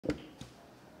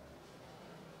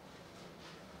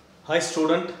Hi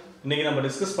student, இன்னைக்கு நம்ம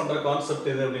discuss பண்ற கான்செப்ட்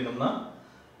எது அப்படின்னா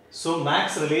so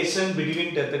max relation between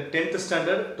 10th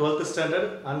standard 12th standard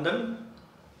and then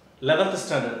 11th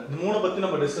standard இந்த மூணு பத்தி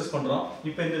நம்ம டிஸ்கஸ் பண்றோம்.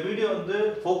 இப்போ இந்த வீடியோ வந்து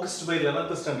focused by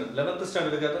 11th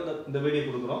standardக்காக இந்த வீடியோ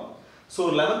கொடுக்குறோம். So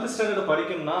 11th standard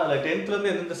படிக்கணும்னா அதுல 10th ல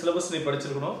இருந்து எந்த சிலபஸ் நீ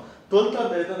படிச்சிருக்கணும், 12th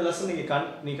ல இருந்து எந்த லெசன்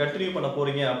நீ கண்டினியூ பண்ண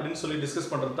போறீங்க அப்படினு சொல்லி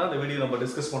டிஸ்கஸ் பண்றது தான் இந்த வீடியோ நம்ம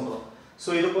டிஸ்கஸ் பண்றோம்.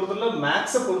 So இத பொறுத்தவரை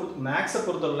மேக்ஸை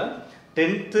பொறுத்தவரை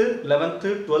 10th 11th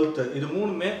 12th இது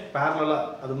மூணுமே parallel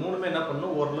அது மூணுமே என்ன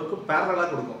பண்ணும் ஓரளவுக்கு parallel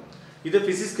கொடுக்கும். இது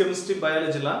physics chemistry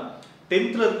biologyலாம்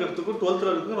 10th ல இருக்குறதுக்கு 12th ல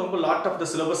இருக்குறதுக்கு ரொம்ப lot of the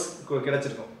syllabus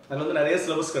கிடைச்சிருக்கும். அதுல வந்து நிறைய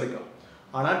syllabus கிடைக்கும்.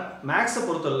 ஆனா மேக்ஸை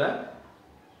பொறுத்தவரை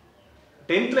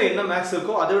 10th ல என்ன மேக்ஸ்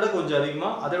இருக்கோ அதை விட கொஞ்சம்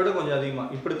அதிகமா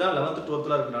இப்படி தான் 11th 12th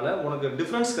ல இருக்கனால உனக்கு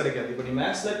டிஃபரன்ஸ் கிடைக்காது. இப்போ நீ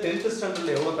மேக்ஸ்ல 10th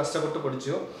ஸ்டாண்டர்ட்ல எவ்வளவு கஷ்டப்பட்டு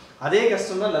படிச்சியோ அதே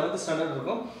கஷ்டம் தான் 11th ஸ்டாண்டர்ட்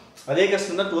இருக்கும், அதே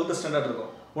கஷ்டம் தான் 12th ஸ்டாண்டர்ட்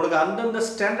இருக்கும். உனக்கு அந்தந்த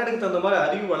ஸ்டாண்டர்டுக்கு தகுந்த மாதிரி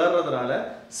அறிவு வளர்றதுனால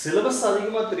சிலபஸ்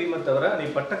அதிகமாக தெரியுமே தவிர நீ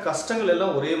பட்ட கஷ்டங்கள்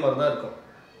எல்லாம் ஒரே மாதிரி தான் இருக்கும்.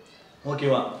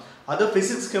 ஓகேவா? அது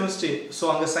ஃபிசிக்ஸ் கெமிஸ்ட்ரி. ஸோ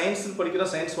அங்கே சயின்ஸ்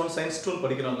படிக்கிறோம், சயின்ஸ் 1 சயின்ஸ் 2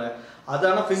 படிக்கிறோம்ல, அது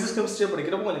ஆனால் ஃபிசிக்ஸ் கெமிஸ்ட்ரியை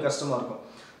படிக்கிறப்போ கொஞ்சம் கஷ்டமாக இருக்கும்.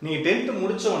 நீ 10th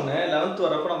முடிச்ச உடனே 11th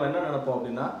வரப்போ நம்ம என்ன நினைப்போம்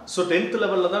அப்படின்னா, ஸோ 10th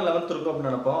லெவலில் தான் 11th இருக்கும்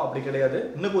அப்படின்னு நினைப்போம். அப்படி கிடையாது,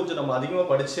 இன்னும் கொஞ்சம் நம்ம அதிகமாக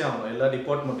படிச்சே ஆகணும். எல்லா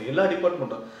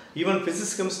டிபார்ட்மெண்ட்டும் ஈவன்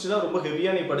ஃபிசிக்ஸ் கெமிஸ்ட்ரிலாம் ரொம்ப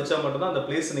ஹெவியாக நீ படித்தா மட்டும்தான் அந்த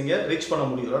பிளேஸ் நீங்கள் ரீச் பண்ண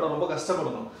முடியும். அதோட ரொம்ப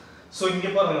கஷ்டப்படணும். ஸோ இங்கே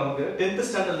பாருங்க, நமக்கு 10th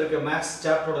ஸ்டாண்டர்ட் இருக்க மேக்ஸ்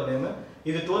சாப்டரோட நேம்,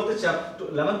 இது 11th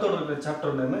இருக்கிற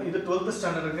சாப்டரோட நேம், இது 12th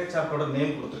ஸ்டாண்டர்ட் இருக்க சாப்டரோட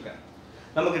நேம் கொடுத்துருக்கேன்.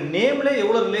 நமக்கு நேம்ல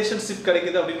எவ்வளவு ரிலேஷன்ஷிப்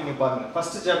கிடைக்குது அப்படின்னு நீங்க பாருங்க.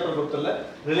 ஃபர்ஸ்ட் சாப்டர் பொறுத்தவரை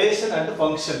ரிலேஷன் அண்ட்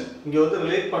ஃபங்க்ஷன், இங்க வந்து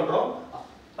ரிலேட் பண்றோம்,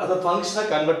 அதை ஃபங்க்ஷனா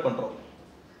கன்வெர்ட் பண்றோம்.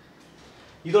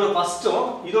 இதோட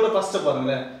ஃபர்ஸ்ட்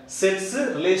பாருங்க, செட்ஸ்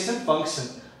ரிலேஷன் ஃபங்க்ஷன்.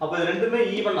 அப்ப இது ரெண்டுமே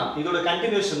ஈவனா, இதோட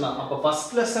கண்டினியூஷன் தான். அப்ப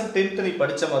ஃபர்ஸ்ட் லெசன் 10th நீ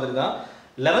படிச்ச மாதிரி தான்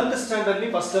 11th ஸ்டாண்டர்ட்ல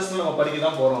ஃபர்ஸ்ட் லெசன் நம்ம படிக்க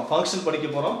தான் போறோம். ஃபங்க்ஷன் படிக்க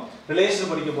போறோம், ரிலேஷன்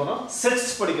படிக்க போறோம்,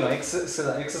 செட்ஸ் படிக்கிறோம்,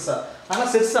 எக்ஸஸா. ஆனா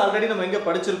செட்ஸ் ஆல்ரெடி நம்ம எங்க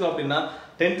படிச்சிருக்கோம் அப்படின்னா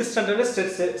 10th ஸ்டாண்டர்ட்ல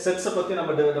செட்ஸ் பத்தி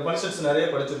நம்ம டெஃபினிஷன்ஸ் நிறைய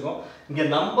படிச்சிருக்கோம். இங்க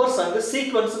நம்பர்ஸ் அண்ட்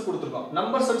சீக்வென்ஸ் கொடுத்திருக்கோம்.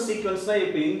 நம்பர்ஸ் அண்ட் சீக்வென்ஸ்னா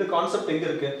இப்போ இந்த கான்செப்ட் எங்க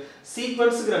இருக்கு,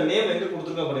 சீக்வென்ஸ்ங்கற நேம் எங்க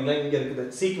கொடுத்திருக்கோம் பாருங்க, இங்க இருக்குது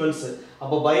சீக்வென்ஸ்.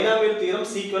 அப்ப binomial theorem,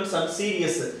 sequence and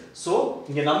serious. So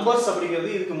இங்க நம்பர்ஸ் அப்படிங்கிறது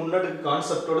இதுக்கு முன்னாடி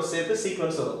கான்செப்டோட சேர்த்து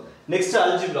சீக்வென்ஸ் வரும். நெக்ஸ்ட்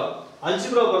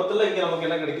அல்ஜிப்ரா பொறுத்தல இங்க நமக்கு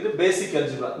என்ன கிடைக்குது, பேசிக்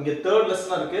அல்ஜிப்ரா. இங்க தேர்ட்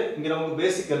லெசனா இருக்கு, இங்க நமக்கு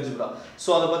பேசிக் அல்ஜிப்ரா. சோ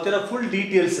அத பத்தின ஃபுல்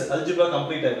டீடைல்ஸ் அல்ஜிப்ரா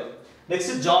கம்ப்ளீட் ஆயிடும்.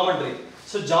 Next geometry.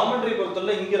 சோ ஜியோமெட்ரி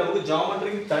பொறுத்தல இங்க நமக்கு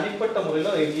ஜியோமெட்ரி தனிப்பட்ட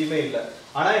முறையில எங்கேயுமே இல்ல.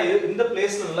 ஆனா இந்த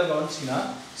பிளேஸ்ல நல்லா கவனிச்சீங்கன்னா,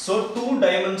 சோ 2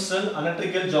 டைமென்ஷனல்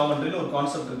அனலிட்டிக்கல் ஜியோமெட்ரின்னு ஒரு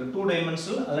கான்செப்ட் இருக்கு. 2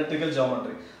 டைமென்ஷனல் அனலிட்டிக்கல்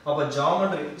ஜியோமெட்ரி. அப்ப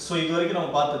ஜியோமெட்ரி, சோ இது வரைக்கும்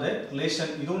நம்ம பார்த்தது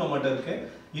ரிலேஷன், இதுவும் நம்மட்ட இருக்கு,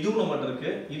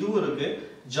 இதுவும் இருக்கு.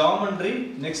 ஜியோமெட்ரி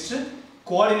நெக்ஸ்ட்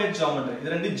கோஆர்டினேட் ஜியோமெட்ரி,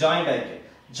 இது ரெண்டும் ஜாயிண்ட் ஆயிருக்கு.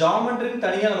 ஜியோமெட்ரி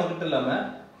தனியா நமக்கு இல்லாம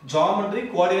ஜியோமெட்ரி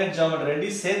கோஆர்டினேட் ஜியோமெட்ரி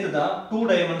ரெண்டையும் சேர்த்து தான் 2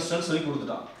 டைமென்ஷனல் சொல்லி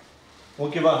கொடுத்துட்டான்.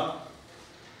 ஓகேவா?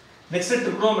 நெக்ஸ்ட்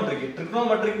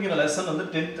ட்ரிகோனோமெட்ரிக்குங்கிற லெசன் வந்து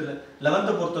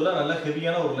 11th பொறுத்தவரை நல்ல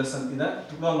ஹெவியான ஒரு லெசன் இதான்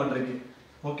ட்ரிகோனோமெட்ரிக்கு.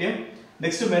 ஓகே.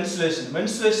 நெக்ஸ்ட்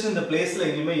மென்சுரேஷன் இந்த பிளேஸ்ல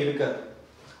எங்கேயுமே இருக்காது.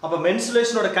 அப்ப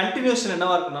மென்சுரேஷனோட கண்டினியூஷன்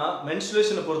என்னவா இருக்குன்னா,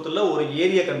 மென்சுரேஷனை பொறுத்தவரை ஒரு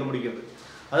ஏரியா கண்டுபிடிக்கிறது,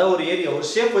 அதாவது ஒரு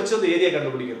ஷேப் வச்சு அந்த ஏரியா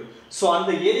கண்டுபிடிக்கிறது. சோ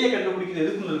அந்த ஏரியா கண்டுபிடிக்கிறது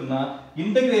எதுக்குள்ள இருக்குன்னா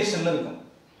இன்டகிரேஷன்ல இருக்கும்,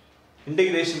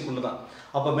 இன்டகிரேஷனுக்குள்ள தான்.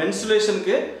 அப்ப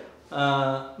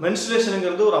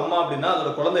மென்சுரேஷன்ங்கிறது ஒரு அம்மா அப்படின்னா அதோட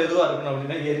குழந்தை எதுவா இருக்கணும்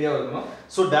அப்படின்னா ஏரியாவா இருக்கணும்.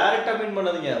 ஸோ டைரக்டா மீன்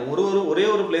பண்ணாதீங்க, ஒரே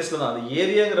ஒரு பிளேஸ்ல தான், அது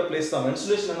ஏரியாங்கிற பிளேஸ் தான்.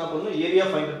 மென்சுரேஷன் என்ன பண்ணணும், ஏரியா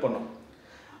ஃபைண்ட் அவுட் பண்ணணும்.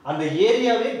 அந்த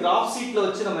ஏரியாவே கிராஃப் ஷீட்ல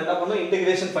வச்சு நம்ம என்ன பண்ணணும்,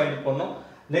 இன்டகிரேஷன் ஃபைண்ட் அவுட் பண்ணணும்.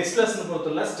 நெக்ஸ்ட் லெசன்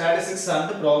பொறுத்தவரை statistics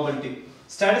and probability.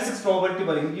 Statistics probability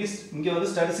பாருங்க, இங்க வந்து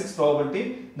ஸ்டாட்டிஸ்டிக்ஸ் ப்ராபபிலிட்டி,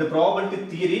 இந்த ப்ராபபிலிட்டி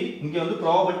தியரி, இங்க வந்து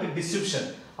ப்ராபபிலிட்டி டிஸ்ட்ரிபியூஷன்.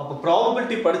 அப்ப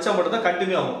ப்ராபபிலிட்டி படிச்சா மட்டும் தான்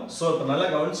கண்டினியூ ஆகும். சோ இப்ப நல்லா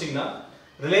கவனிச்சீங்கன்னா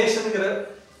ரிலேஷன்ங்கிற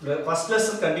ஃபர்ஸ்ட்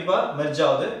லெசன் கண்டிப்பா மெர்ஜ்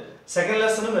ஆகுது, செகண்ட்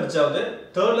லெசனும் மெர்ஜ் ஆகுது,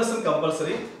 third lesson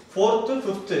compulsory, fourth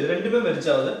fifth ரெண்டுமே மெர்ஜ்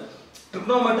ஆகுது.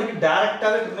 ட்ரிகோனோமெட்ரிக்கு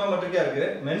டைரக்டாவே ட்ரிகோனோமெட்ரிக்கா இருக்கு,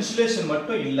 மென்சுரேஷன்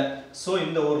மட்டும் இல்ல. சோ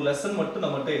இந்த ஒரு லெசன் மட்டும்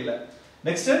நம்மகிட்ட இல்ல.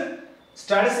 நெக்ஸ்ட்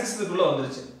ஸ்டாட்டிஸ்டிக்ஸ்க்குள்ள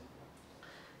வந்துருச்சு.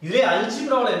 இதுல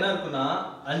அல்ஜிப்ரால என்ன இருக்குன்னா,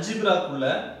 அல்ஜிப்ராக்குள்ள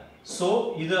சோ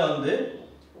இது வந்து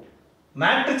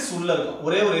மேட்ரிக்ஸ் உள்ள இருக்கும்.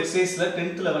 ஒரே ஒரு எக்ஸசைஸ்ல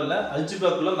 10th லெவல்ல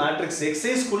அல்ஜிப்ராக்குள்ள மேட்ரிக்ஸ்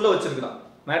எக்ஸசைஸ்க்குள்ள வச்சிருக்கான்,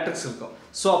 மேட்ரிக்ஸ் இருக்கும்.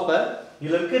 சோ அப்ப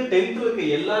இதுல இருக்க 10th இருக்க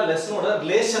எல்லா லெசனோட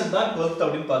ரிலேஷன் தான் 12th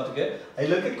அப்படின்னு பாத்துக்க.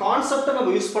 இதுல இருக்க கான்செப்ட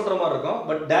நம்ம யூஸ் பண்ற மாதிரி இருக்கும்,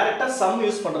 பட் டைரக்டா சம்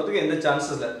யூஸ் பண்றதுக்கு எந்த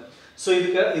சான்சஸ் இல்ல. சோ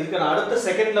இதுக்கு அடுத்த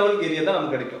செகண்ட் லெவல் ஏரியா தான்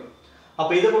நமக்கு கிடைக்கும்.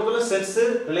 அப்ப இத பொறுத்தவரை sets,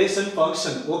 relation,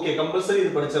 function okay compulsory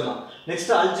இது படிச்சிடலாம்.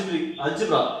 Next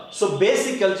algebra. So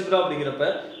basic algebra அப்படிங்கறப்ப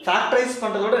factorise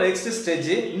பண்றதோட next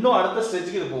stage, இன்னும் அடுத்த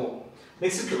ஸ்டேஜுக்கு இது போகும்.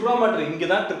 நெக்ஸ்ட் ட்ரிகோனோமெட்ரி. இங்க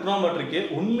தான் ட்ரிகோனோமெட்ரிக்கு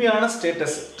உண்மையான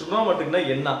ஸ்டேட்டஸ். ட்ரிகோனோமெட்ரினா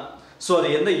என்ன, சோ அது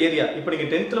எந்த ஏரியா. இப்போ நீங்க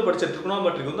 10th ல படிச்ச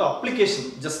ட்ரிகோனோமெட்ரிக்கு வந்து அப்ளிகேஷன்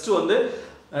ஜஸ்ட் வந்து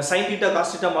sin theta cos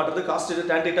theta மாத்துறது cos theta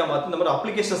tan theta மாத்து இந்த மாதிரி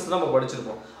அப்ளிகேஷன்ஸ் தான் நம்ம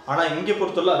படிச்சிருப்போம். ஆனா இங்க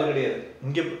பொறுத்தவரை அது கிடையாது.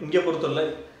 இங்க பொறுத்தவரை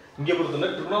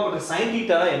trigonometry sin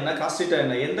theta என்ன cos theta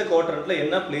என்ன எந்த குவாட்ரண்ட்ல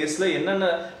என்ன பிளேஸ்ல என்னென்ன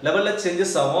லெவல்ல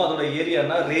சேஞ்சஸ் ஆகும் அதோட ஏரியா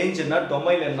என்ன ரேஞ்ச் என்ன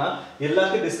டொமைன் என்ன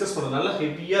எல்லாத்தையும் டிஸ்கஸ் பண்ணுவோம். நல்லா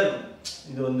ஹெவியா இருக்கும்.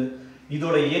 இது வந்து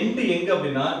இதோட எண்ட் எங்க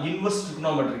அப்படினா இன்வெர்ஸ்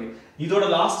trigonometry. இதோட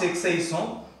லாஸ்ட் எக்ஸர்சைஸும்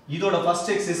இதோட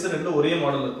ஃபர்ஸ்ட் எக்ஸர்சைஸ் ரெண்டும் ஒரே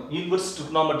மாடல் இருக்கும். Inverse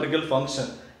trigonometrical function.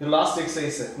 இது லாஸ்ட்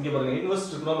எக்ஸர்சைஸ். இங்க பாருங்க இன்வெர்ஸ்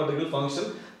trigonometrical function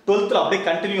 12th அப்படியே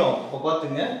கண்டினியூ ஆகும். அப்ப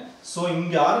பாத்துங்க. சோ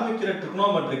இங்க ஆரம்பிக்கிற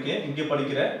trigonometryக்கு இங்க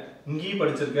படிக்கிற இங்கேயும்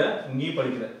படிச்சிருக்க இங்கேயும்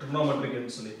படிக்கிற trigonometry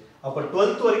ன்னு சொல்லி அப்ப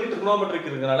 12th வரைக்கும் trigonometry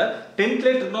இருக்கறனால 10th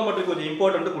ல trigonometry கொஞ்சம்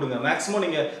இம்பார்ட்டன்ட் கொடுங்க. மேக்ஸिमम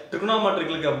நீங்க trigonometry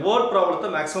க்கு வேர்ட் ப்ராப்ளத்தை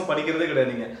மேக்ஸिमम படிக்கிறதே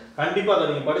கிடையாது. நீங்க கண்டிப்பா அத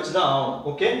நீங்க படிச்சு தான் ஆகணும்.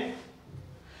 ஓகே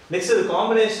நெக்ஸ்ட் இது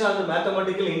combination of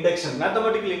mathematical induction.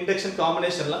 Mathematical induction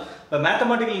காம்பினேஷன்ல இப்ப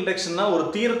மேத்தமேட்டிக்கல் இண்டக்ஷன்னா ஒரு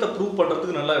தியரத்தை ப்ரூவ்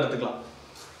பண்றதுக்கு நல்லா எடுத்துக்கலாம்.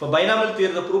 இப்ப பைனாமியல்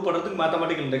தியரத்தை ப்ரூவ் பண்றதுக்கு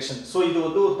மேத்தமேட்டிக்கல் இண்டக்ஷன். சோ இது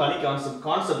வந்து ஒரு தனி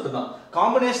கான்செப்ட் தான்.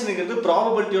 காம்பினேஷன்ங்கிறது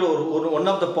ப்ராபபிலிட்டியோட ஒரு one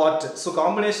of the part. So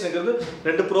காம்பினேஷன்ங்கிறது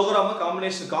ரெண்டு ப்ரோகிராம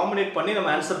காம்பினேட் பண்ணி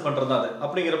நம்ம ஆன்சர் பண்றதா அது.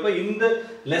 அப்படிங்கறப்ப இந்த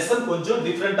லெசன் கொஞ்சம்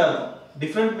டிஃபரண்டா இருக்கும்.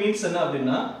 டிஃபரண்ட் மீன்ஸ் என்ன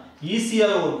அப்படினா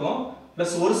ஈஸியாவும் இருக்கும்.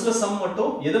 பிளஸ் ஒரு சில சம்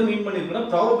மட்டும் எதை மீன் பண்ணிருக்குன்னா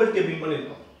ப்ராபபிலிட்டியை மீன்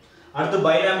பண்ணிருக்கும். அடுத்து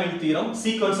binomial theorem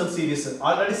sequential series.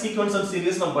 Already sequential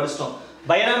series நம்ம படிச்சிட்டோம்.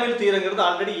 Binomial தியரம்ங்கிறது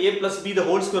already a plus b the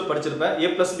whole square படிச்சிருப்பேன். a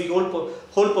plus b whole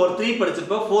power 3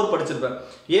 படிச்சிருப்பேன். 4 படிச்சிருப்பேன்.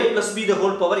 a plus b the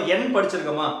whole power n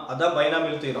படிச்சிருக்கமா அதான்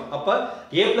பைனாமியல் தியரம். அப்ப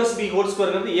a plus b whole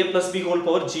squareங்கிறது a plus b whole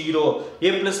power 0,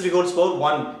 a plus b whole power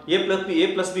 1, a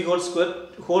plus b whole square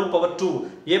whole power 2,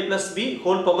 a plus b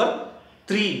whole power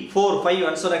 3, 4, 5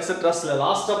 and so on etc.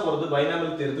 லாஸ்டா போறது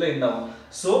binomial தியரத்துல end ஆகும்.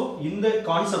 So இந்த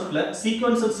கான்செப்ட்ல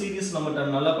sequential series நம்ம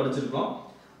நல்லா படிச்சிருக்கோம்.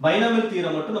 Binomial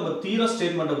theorem மட்டும் நம்ம தியரம்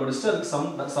ஸ்டேட்மென்ட் படிச்சிட்டு அதுக்கு சம்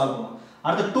சால்வ் பண்ணுவோம்.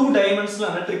 அடுத்து 2 டைமென்ஷனல்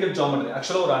அனலிட்டிக்கல் ஜியோமெட்ரி.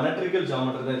 एक्चुअली ஒரு அனலிட்டிக்கல்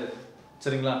ஜியோமெட்ரி தான் இது.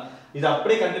 சரிங்களா? இது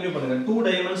அப்படியே கண்டினியூ பண்ணுங்க. 2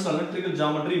 டைமென்ஷனல் அனலிட்டிக்கல்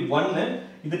ஜியோமெட்ரி 1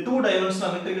 இது 2 டைமென்ஷனல்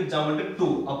அனலிட்டிக்கல் ஜியோமெட்ரி 2.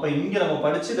 அப்ப இங்க நம்ம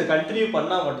படிச்சு இத கண்டினியூ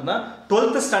பண்ணா மட்டும் தான்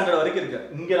 12th ஸ்டாண்டர்ட் வரைக்கும் இருக்கு.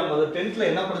 இங்க நம்ம 10th ல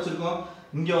என்ன படிச்சிருக்கோம்?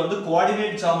 இங்க வந்து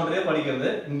கோஆர்டினேட் ஜியோமெட்ரியே படிக்கிறது.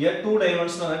 இங்க 2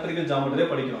 டைமென்ஷனல் அனலிட்டிக்கல் ஜியோமெட்ரியே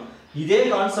படிக்கிறோம். இதே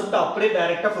கான்செப்ட் அப்படியே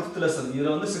டைரக்ட்டா 5th லெசன்.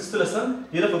 இதுல வந்து 6th லெசன்,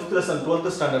 இதுல 5th லெசன்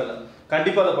 12th ஸ்டாண்டர்ட்ல.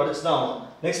 கண்டிப்பா அத படிச்சு தான் ஆகணும்.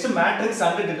 Next matrix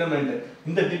and determinant.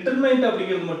 இந்த டிட்டர்மினன்ட்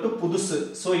அப்படிங்கிறது மட்டும் புதுசு.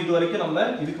 சோ இது வரைக்கும் நம்ம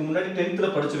இதுக்கு முன்னாடி 10th ல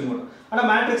படிச்சிருக்க மாட்டோம். ஆனா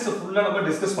மேட்ரிக்ஸ் ஃபுல்லா நம்ம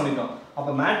டிஸ்கஸ் பண்ணிட்டோம்.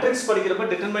 அப்ப மேட்ரிக்ஸ் படிக்கிறப்ப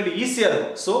டிட்டர்மினன்ட் ஈஸியா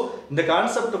இருக்கும். சோ இந்த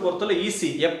கான்செப்ட் பொறுத்தவரை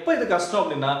ஈஸி. எப்ப இது கஷ்டம்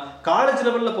அப்படினா காலேஜ்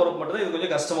லெவல்ல போறப்ப மட்டும் தான் இது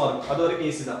கொஞ்சம் கஷ்டமா இருக்கும். அது வரைக்கும்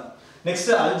ஈஸி தான். Next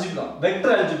algebra,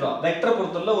 vector algebra. Vector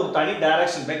பொறுத்தவரை ஒரு தனி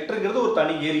டைரக்ஷன். வெக்டர்ங்கிறது ஒரு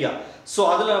தனி ஏரியா. சோ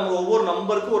அதுல நம்ம ஒவ்வொரு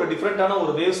நம்பருக்கு ஒரு டிஃபரண்டான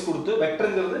ஒரு வேவ்ஸ் கொடுத்து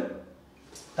வெக்டர்ங்கிறது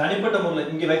தனிப்பட்ட முறையில்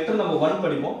இங்க வெக்டர் நம்ம 1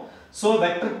 படிப்போம். சோ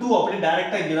வெக்டர் 2 அப்படியே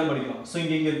டைரக்ட்டா இங்க தான் படிக்கிறோம். சோ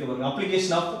இங்க இருக்கு பாருங்க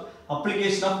அப்ளிகேஷன்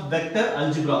ஆஃப் வெக்டர்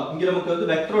அல்ஜிப்ரா. இங்க நமக்கு வந்து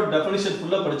வெக்டரோட டெஃபினிஷன்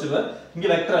ஃபுல்லா படிச்சிருவோம். இங்க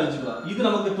வெக்டர் அல்ஜிப்ரா இது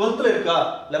நமக்கு 12th ல இருக்கா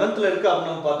 11th ல இருக்கா அப்படி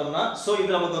நம்ம பார்த்தோம்னா சோ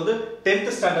இது நமக்கு வந்து 10th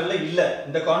ஸ்டாண்டர்ட்ல இல்ல.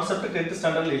 இந்த கான்செப்ட் 10th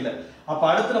ஸ்டாண்டர்ட்ல இல்ல. அப்ப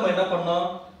அடுத்து நம்ம என்ன பண்ணோம்?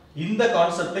 இந்த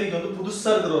கான்செப்ட் இது வந்து புதுசா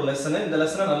இருக்கிற ஒரு லெசன். இந்த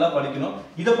லெசனை நல்லா படிக்கணும்.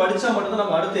 இத படிச்சா மட்டும் தான்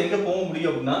நம்ம அடுத்து எங்க போக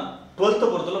முடியும் அப்படினா 12th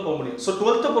பொறுத்தவரை போக முடியும். சோ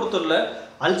 12th பொறுத்தவரை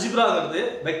அல்ஜிப்ராங்கிறது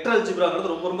வெக்டர் அல்ஜிப்ராங்கிறது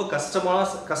ரொம்ப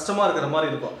கஷ்டமா இருக்கிற மாதிரி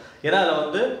இருக்கும். ஏன்னா அதுல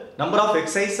வந்து நம்பர் ஆஃப்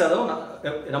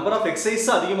எக்ஸசைஸ்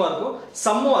அதிகமா இருக்கும்,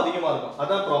 சம்மும் அதிகமா இருக்கும்.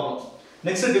 அதான் problem.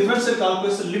 Next differential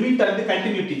calculus limit and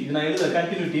continuity. இது நான் எழுதுற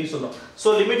கண்டினியூட்டின்னு சொல்றோம். So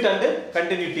limit and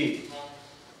continuity.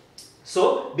 So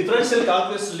differential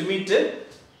calculus limit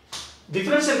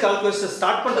differential calculus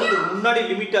start பண்றதுக்கு முன்னாடி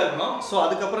லிமிட்டா இருக்கணும். சோ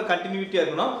அதுக்கு அப்புறம் கண்டினியூட்டியா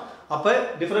இருக்கணும். அப்ப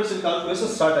டிஃபரன்ஷியல் கால்குலஸ்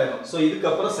ஸ்டார்ட் ஆயிடும். சோ இதுக்கு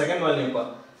அப்புறம் செகண்ட் வால்யூம் பா.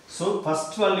 சோ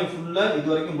ஃபர்ஸ்ட் வால்யூம் ஃபுல்லா இது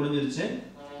வரைக்கும் முடிஞ்சிருச்சு.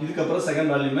 இதுக்கு அப்புறம்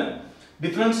second volume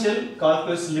differential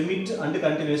calculus limit and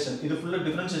continuation. இது ஃபுல்லா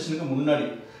டிஃபரன்ஷியேஷனுக்கு முன்னாடி.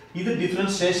 இது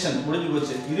டிஃபரன்ஷியேஷன் முடிஞ்சு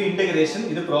போச்சு. இது இன்டகிரேஷன்,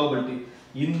 இது ப்ராபபிலிட்டி.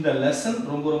 இந்த லெசன்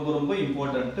ரொம்ப ரொம்ப ரொம்ப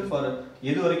இம்பார்ட்டன்ட் ஃபார்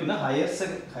எது வரைக்கும்னா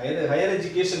ஹையர்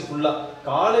எஜுகேஷன் ஃபுல்லா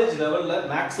காலேஜ் லெவல்ல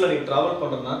மேக்ஸ்ல நீங்க டிராவல்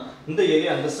பண்றதுனா இந்த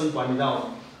ஏரியா அண்டர்ஸ்டாண்ட் பண்ணி தான்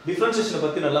ஆகணும். டிஃபரன்ஷியேஷனை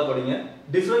பத்தி நல்லா படிங்க.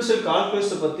 டிஃபரன்ஷியல்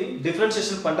கால்குலஸ் பத்தி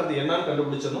டிஃபரன்ஷியேஷன் பண்றது என்னன்னு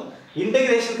கண்டுபிடிச்சணும்.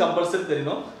 இன்டகிரேஷன் கம்பல்சரி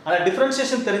தெரியணும். ஆனா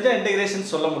டிஃபரன்ஷியேஷன் தெரிஞ்சா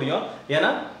இன்டகிரேஷன் சொல்ல முடியும். ஏன்னா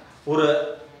ஒரு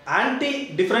ஆன்டி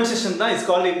டிஃபரன்ஷியேஷன் தான் இஸ்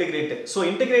கால்ட் இன்டகிரேட். சோ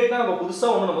இன்டகிரேட்னா நம்ம புதுசா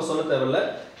ஒண்ணும் நம்ம சொல்ல தேவையில்ல.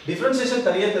 டிஃபரன்ஷியேஷன்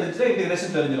தனியா தெரிஞ்சா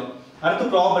இன்டகிரேஷன் தெரிஞ்சிடும். அடுத்து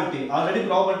ப்ராபபிலிட்டி. ஆல்ரெடி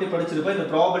ப்ராபபிலிட்டி படிச்சிருப்போம். இந்த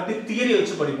ப்ராபபிலிட்டி தியரி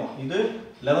வச்சு படிப்போம். இது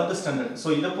 11th ஸ்டாண்டர்ட். சோ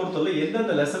இத பொறுத்தவரை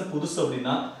எந்தெந்த லெசன் புதுசு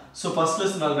அப்படின்னா சோ ஃபர்ஸ்ட்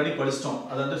லெசன் ஆல்ரெடி படிச்சிட்டோம்.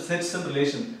 அதாவது sets and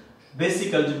relation,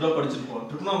 basic algebra படிச்சிருப்போம்,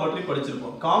 ட்ரிகோனோமெட்ரி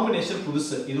படிச்சிருப்போம். காம்பினேஷன்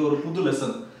புதுசு, இது ஒரு புது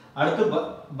லெசன். அடுத்து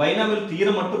பைனாமியல்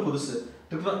தியரம் மட்டும் புதுசு.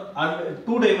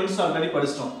 2 டைமென்ஷன் ஆல்ரெடி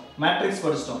படிச்சிட்டோம். மேட்ரிக்ஸ்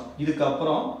படிச்சிட்டோம். இதுக்கு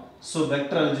அப்புறம் so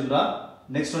vector algebra,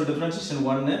 next one differentiation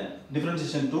 1,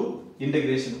 differentiation 2,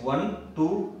 integration 1 2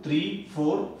 3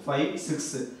 4 5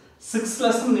 6 6th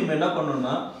lesson நீங்க என்ன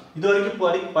பண்ணனும்னா இது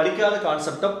வரைக்கும் படிக்காத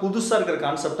கான்செப்ட்டா புதுசா இருக்கிற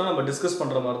கான்செப்ட்டா நம்ம டிஸ்கஸ்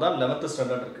பண்ற மாதிரி தான் 11th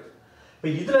ஸ்டாண்டர்ட் இருக்கு. இப்போ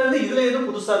இதுல ஏதோ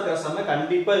புதுசா இருக்கா சொன்னா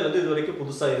கண்டிப்பா இது வரைக்கும்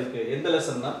புதுசா இருக்கு. எந்த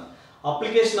லெசன்னா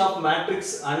application of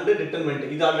matrix and determinant.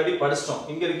 இது ஆல்ரெடி படிச்சிட்டோம்.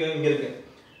 இங்க இருக்கு.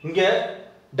 இங்க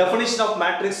டெஃபினிஷன் ஆஃப்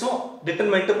மேட்ரிக்ஸும்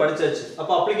டிட்டர்மினன்ட் படிச்சாச்சு.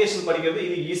 அப்ப அப்ளிகேஷன் படிக்கிறது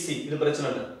இது ஈஸி. இது பிரச்சனை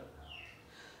இல்ல.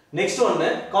 Next one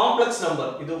complex number.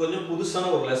 இது கொஞ்சம்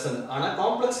புதுசான ஒரு லெசன். ஆனா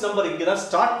காம்ப்ளெக்ஸ் நம்பர் இங்க தான்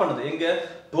ஸ்டார்ட் பண்ணுது. எங்க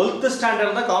 12th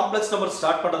ஸ்டாண்டர்ட் தான் காம்ப்ளெக்ஸ் நம்பர்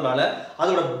ஸ்டார்ட் பண்றதால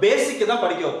அதோட பேசிக் தான்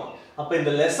படிக்க வைப்போம். அப்ப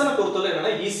இந்த லெசனை பொறுத்தவரை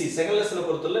என்னன்னா ஈஸி. செகண்ட் லெசனை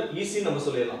பொறுத்தவரை ஈஸி நம்ம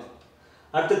சொல்லிடலாம்.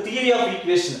 அடுத்து தியரி ஆஃப்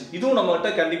ஈக்குவேஷன். இதுவும் நம்ம கிட்ட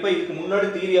கண்டிப்பா இதுக்கு முன்னாடி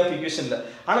தியரி ஆஃப் ஈக்குவேஷன் இல்ல.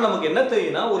 ஆனா நமக்கு என்ன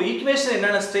தெரியும்னா ஒரு ஈக்குவேஷன்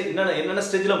என்னென்ன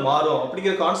ஸ்டேஜ்ல மாறும்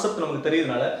அப்படிங்கிற கான்செப்ட் நமக்கு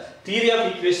தெரியுதுனால தியரி ஆஃப்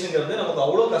ஈக்குவேஷன்ங்கிறது நமக்கு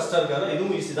அவ்வளவு கஷ்டம் இருக்காது.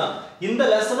 இதுவும் ஈஸி தான். இந்த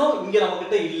லெசனும் இங்க நம்ம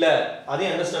கிட்ட இல்ல.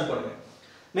 அதையும் அண்டர்ஸ்டாண்ட் பண்ணுங்க.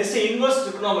 Next inverse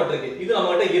ட்ரிகோனோமெட்ரிக். இது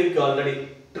நம்ம கிட்ட இருக்கு ஆல்ரெடி.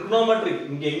 ட்ரிகோனோமெட்ரிக்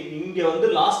இங்க வந்து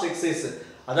லாஸ்ட் எக்ஸசைஸ்.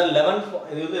 அதாவது 11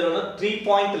 இது வந்து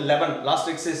 3.11 லாஸ்ட்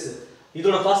எக்ஸசைஸ்.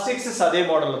 இதோட ஃபர்ஸ்ட் எக்ஸசைஸ் அதே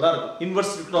மாடல்ல தான் இருக்கும்.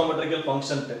 Inverse ட்ரிகோனோமெட்ரிக்கல்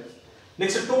function.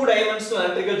 Next 2 dimensional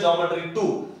analytical geometry 2.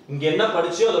 இங்க என்ன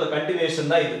படிச்சியோ அதோட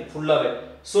கண்டினியூஷன் தான் இது ஃபுல்லாவே.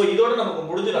 சோ இதோட நமக்கு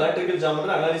முடிஞ்ச எலக்ட்ரிக்கல்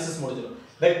ஜியோமெட்ரி அனாலிசிஸ் முடிஞ்சிடும்.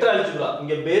 வெக்டர் அல்ஜிப்ரா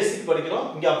இங்க பேசிக் படிக்கிறோம்,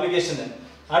 இங்க அப்ளிகேஷன்.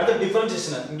 அடுத்து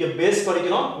டிஃபரன்ஷியேஷன் இங்க பேஸ்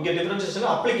படிக்கிறோம், இங்க டிஃபரன்ஷியேஷன்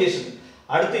அப்ளிகேஷன்.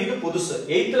 அடுத்து இது புதுசு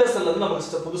 8th லெசன்ல இருந்து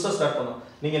நமக்கு புதுசா ஸ்டார்ட் பண்ணோம்.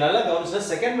 நீங்க நல்லா கவனிச்சா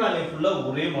செகண்ட் வேல்யூ ஃபுல்லா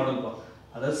ஒரே மாடல் தான்.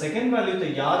 அதாவது செகண்ட்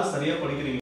வேல்யூ யாரு சரியா படிக்கிறீங்க